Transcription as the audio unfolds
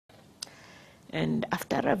And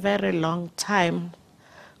after a very long time,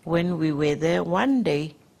 when we were there one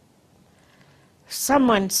day,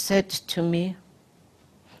 someone said to me,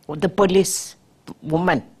 the police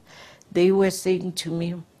woman, they were saying to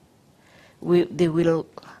me, they will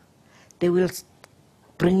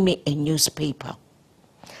bring me a newspaper.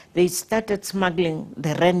 They started smuggling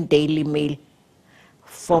the Rand Daily Mail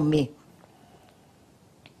for me.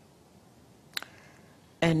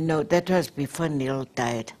 And no, that was before Neil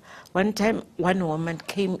died. One time, one woman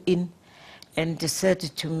came in and said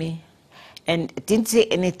to me, and didn't say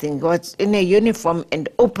anything, was in a uniform and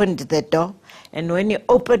opened the door. And when he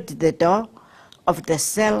opened the door of the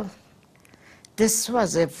cell, this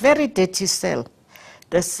was a very dirty cell.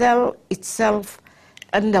 The cell itself,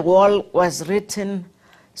 on the wall was written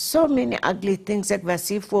so many ugly things, ek was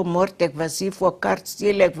hier for moord, ek was hier for car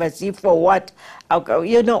steal, ek was here for what,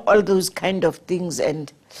 you know, all those kind of things.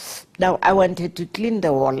 And now I wanted to clean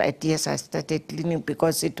the wall. Yes, I started cleaning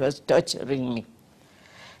because it was torturing me.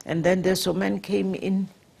 And then this woman came in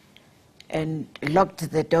and locked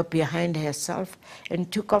the door behind herself and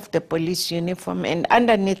took off the police uniform, and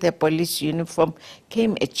underneath the police uniform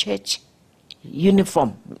came a church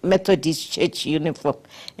uniform, Methodist church uniform.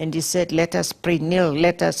 And he said, let us pray, kneel,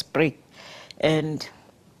 let us pray. And,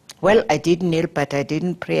 well, I did kneel, but I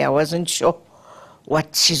didn't pray. I wasn't sure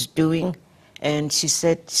what she's doing. And she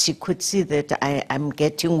said she could see that I'm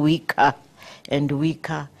getting weaker and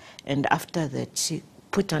weaker. And after that, she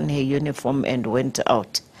put on her uniform and went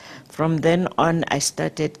out. From then on, I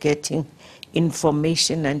started getting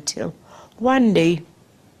information until one day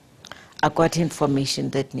I got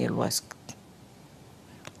information that Neil was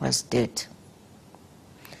dead.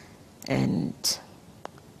 And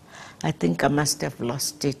I think I must have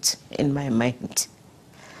lost it in my mind.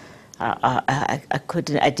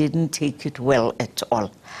 I didn't take it well at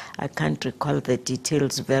all. I can't recall the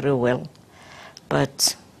details very well.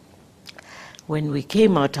 But when we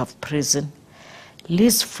came out of prison,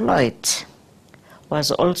 Liz Floyd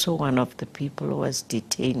was also one of the people who was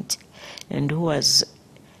detained and who was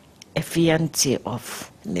a fiancé of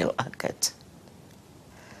Neil Agatha.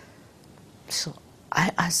 So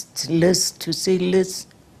I asked Liz to say, Liz,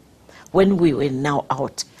 when we were now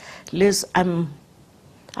out, Liz,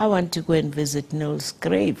 I want to go and visit Neil's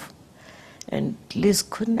grave. And Liz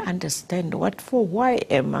couldn't understand. What for? Why,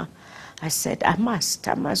 Emma? I said, I must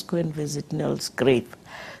go and visit Neil's grave.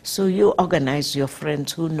 So you organize your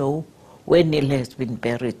friends who know where Neil has been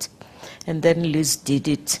buried. And then Liz did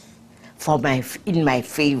it in my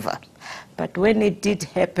favor. But when it did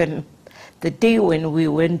happen, the day when we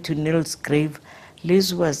went to Neil's grave,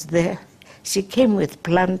 Liz was there. She came with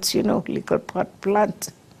plants, you know, little pot plant.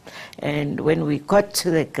 And when we got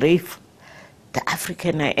to the grave, the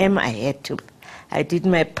African I am, I did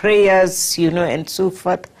my prayers, you know, and so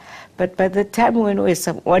forth. But by the time when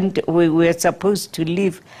we were supposed to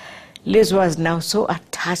leave, Liz was now so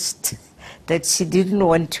attached that she didn't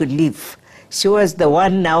want to leave. She was the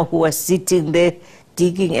one now who was sitting there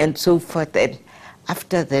digging and so forth. And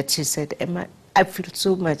after that, she said, Emma, I feel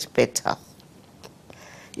so much better.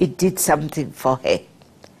 It did something for her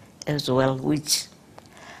as well, which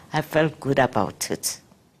I felt good about it.